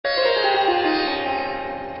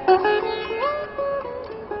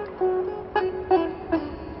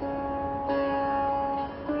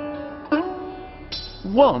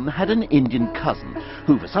one had an Indian cousin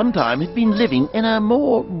who for some time had been living in a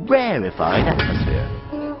more rarefied atmosphere.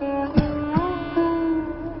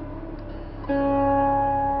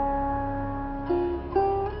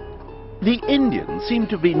 The Indians seem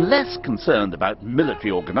to have been less concerned about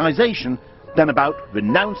military organisation than about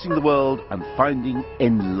renouncing the world and finding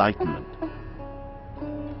enlightenment.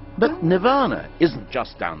 But nirvana isn't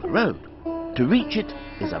just down the road. To reach it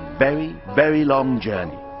is a very, very long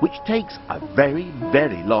journey, which takes a very,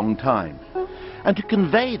 very long time. And to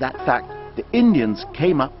convey that fact, the Indians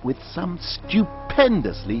came up with some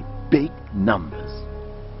stupendously big numbers.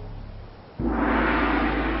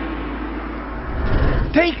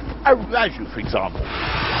 Take a raju, for example.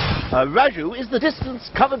 A raju is the distance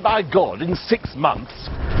covered by God in 6 months.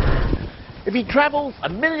 If he travels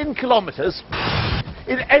 1,000,000 kilometers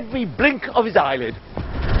in every blink of his eyelid.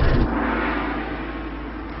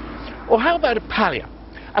 Or how about a palya?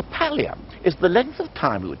 A palya is the length of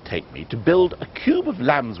time it would take me to build a cube of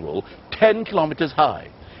lamb's wool 10 kilometers high,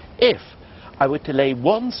 if I were to lay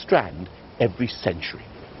 1 strand every century.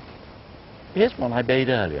 Here's one I made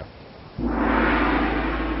earlier.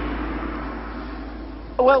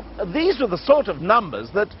 Well, these were the sort of numbers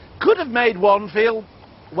that could have made one feel,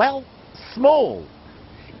 well, small,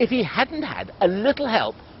 if he hadn't had a little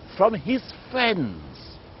help from his friends.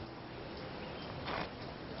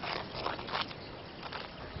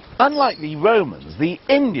 Unlike the Romans, the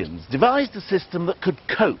Indians devised a system that could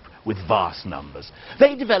cope with vast numbers.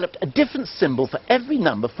 They developed a different symbol for every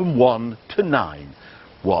number from 1 to 9.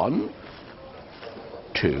 1,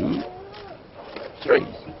 2, 3.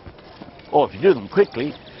 Or if you do them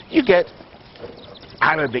quickly, you get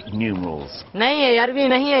Arabic numerals. नहीं है, अरबी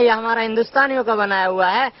नहीं है, ये हमारा हिंदुस्तानियों का बनाया हुआ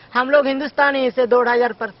है. हम लोग हिंदुस्तानी इसे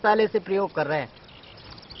 2000 वर्ष पहले से प्रयोग कर रहे हैं.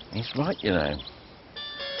 He's right, you know.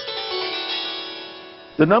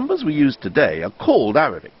 The numbers we use today are called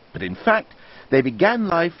Arabic, but in fact they began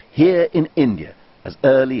life here in India as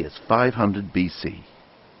early as 500 BC.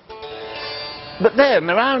 But then,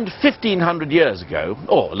 around 1500 years ago,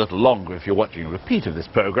 or a little longer if you're watching a repeat of this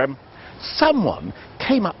program, someone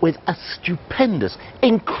came up with a stupendous,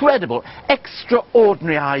 incredible,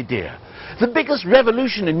 extraordinary idea. The biggest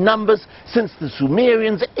revolution in numbers since the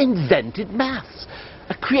Sumerians invented maths.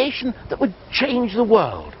 A creation that would change the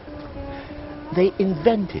world. They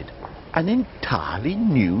invented an entirely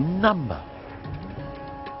new number.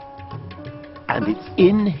 And it's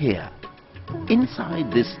in here,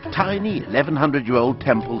 inside this tiny 1100-year-old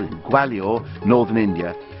temple in Gwalior, northern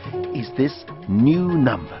India, is this new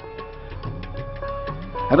number.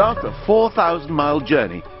 And after a 4,000-mile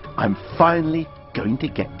journey, I'm finally going to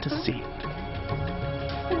get to see it.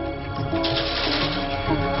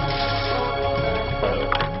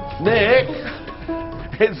 Nick,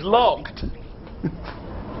 it's locked.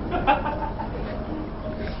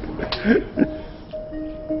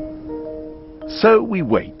 So we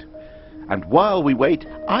wait. And while we wait,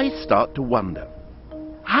 I start to wonder,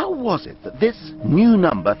 how was it that this new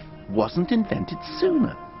number wasn't invented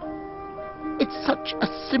sooner? It's such a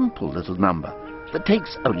simple little number that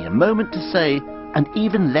takes only a moment to say and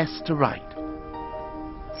even less to write.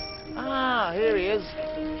 Ah, here he is.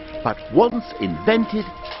 But once invented,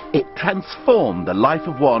 it transformed the life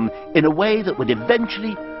of one in a way that would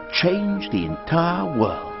eventually change the entire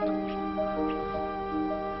world.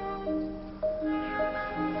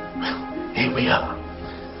 Well, here we are.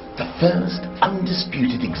 The first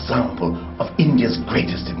undisputed example of India's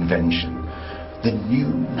greatest invention. The new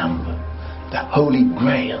number. The holy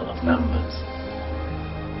grail of numbers.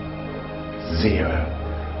 0.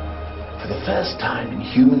 For the first time in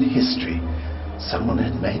human history, someone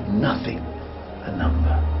had made nothing a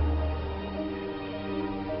number.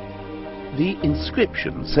 The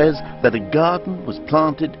inscription says that a garden was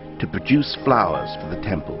planted to produce flowers for the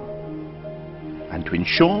temple. And to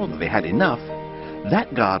ensure that they had enough,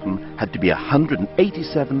 that garden had to be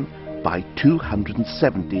 187 by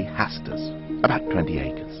 270 hastas, about 20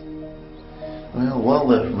 acres. Well, while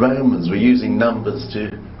the Romans were using numbers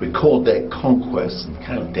to record their conquests and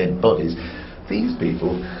count dead bodies, these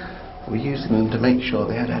people were using them to make sure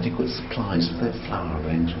they had adequate supplies for their flower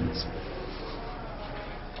arrangements.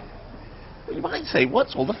 Well, you might say,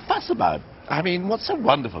 what's all the fuss about? I mean, what's so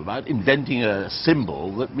wonderful about inventing a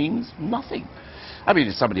symbol that means nothing? I mean,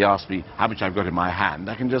 if somebody asks me how much I've got in my hand,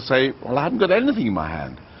 I can just say, well, I haven't got anything in my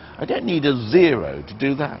hand. I don't need a 0 to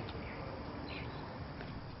do that.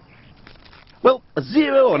 Well, a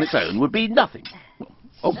 0 on its own would be nothing, well,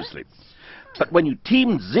 obviously. But when you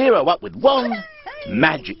teamed 0 up with 1,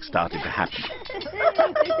 magic started to happen.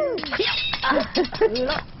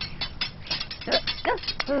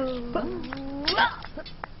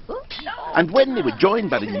 And when they were joined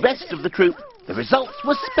by the rest of the troupe, the results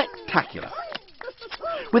were spectacular.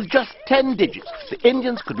 With just 10 digits, the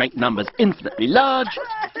Indians could make numbers infinitely large,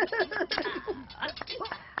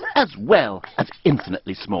 as well as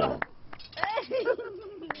infinitely small.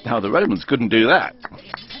 Now, the Romans couldn't do that.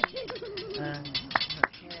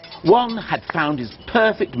 One had found his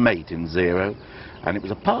perfect mate in Zero, and it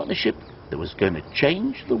was a partnership that was going to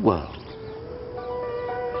change the world.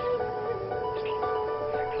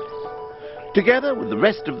 Together with the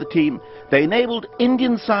rest of the team, they enabled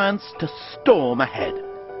Indian science to storm ahead.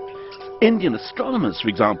 Indian astronomers, for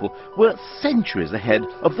example, were centuries ahead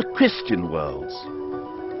of the Christian worlds.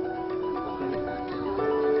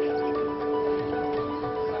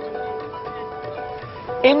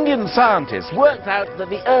 Indian scientists worked out that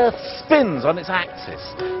the Earth spins on its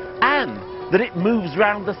axis and that it moves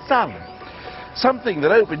round the sun, something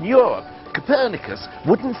that open Europe, Copernicus,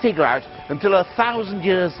 wouldn't figure out until 1,000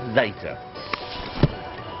 years later.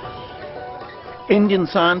 Indian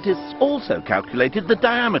scientists also calculated the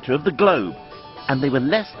diameter of the globe, and they were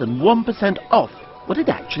less than 1% off what it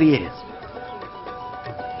actually is.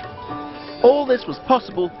 All this was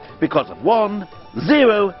possible because of 1,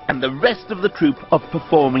 0, and the rest of the troupe of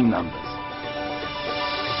performing numbers.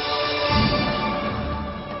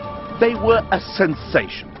 They were a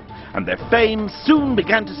sensation, and their fame soon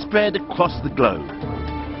began to spread across the globe.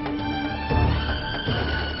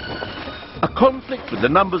 A conflict with the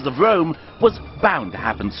numbers of Rome was bound to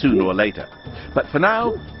happen sooner or later. But for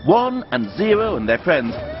now, 1 and 0 and their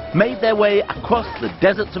friends made their way across the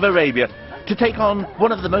deserts of Arabia to take on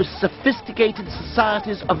one of the most sophisticated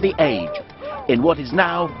societies of the age, in what is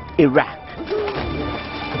now Iraq.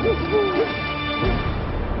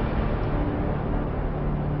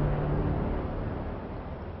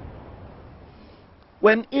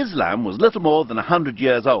 When Islam was little more than 100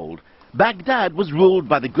 years old, Baghdad was ruled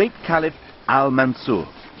by the great Caliph Al-Mansur.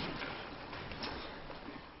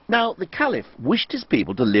 Now, the Caliph wished his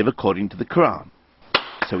people to live according to the Quran,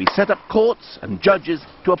 so he set up courts and judges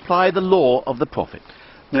to apply the law of the Prophet.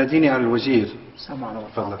 Now,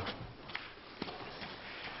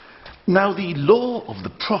 the law of the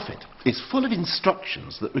Prophet is full of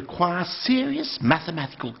instructions that require serious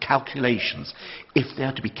mathematical calculations if they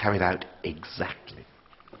are to be carried out exactly.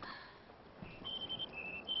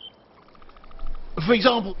 For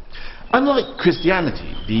example, unlike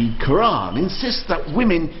Christianity, the Quran insists that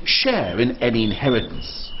women share in any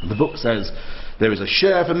inheritance. The book says there is a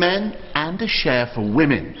share for men and a share for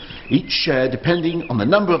women, each share depending on the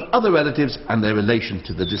number of other relatives and their relation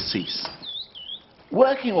to the deceased.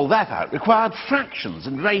 Working all that out required fractions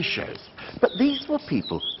and ratios, but these were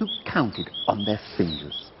people who counted on their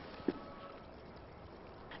fingers.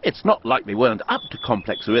 It's not like they weren't up to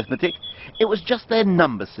complex arithmetic, it was just their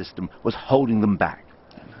number system was holding them back.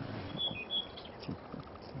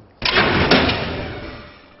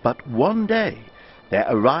 But one day, there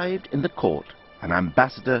arrived in the court an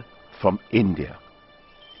ambassador from India.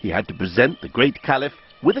 He had to present the great Caliph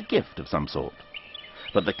with a gift of some sort.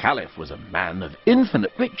 But the Caliph was a man of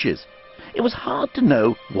infinite riches. It was hard to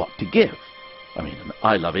know what to give. I mean, an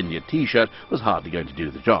I Love India t-shirt was hardly going to do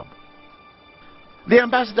the job. The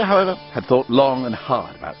ambassador, however, had thought long and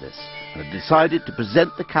hard about this, and had decided to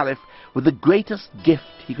present the Caliph with the greatest gift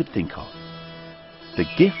he could think of. The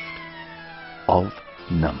gift of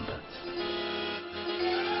numbers.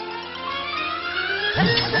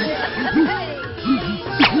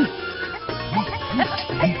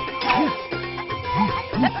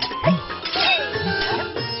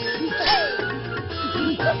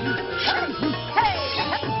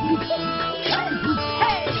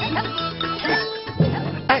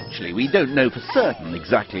 Actually, we don't know for certain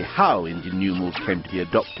exactly how Indian numerals came to be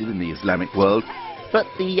adopted in the Islamic world, but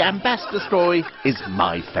the ambassador story is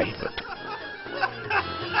my favourite.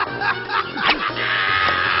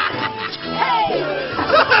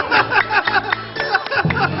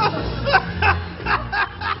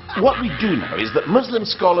 What we do know is that Muslim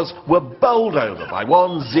scholars were bowled over by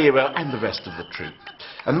 1, 0 and the rest of the troupe.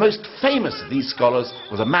 And the most famous of these scholars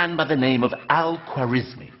was a man by the name of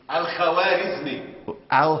Al-Khwarizmi. Al-Khwarizmi.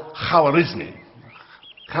 Al-Khwarizmi.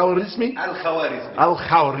 Khwarizmi? Al-Khwarizmi.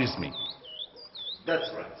 Al-Khwarizmi.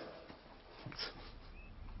 That's right.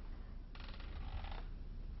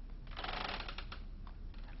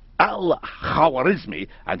 Al-Khwarizmi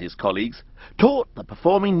and his colleagues taught the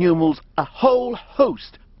performing numerals a whole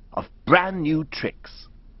host of brand new tricks.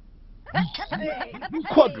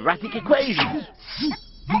 Quadratic equations,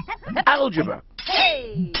 algebra,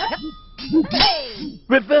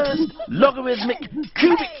 reversed, logarithmic,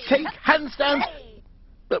 cubic cake, handstands.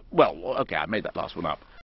 Well, okay, I made that last one up.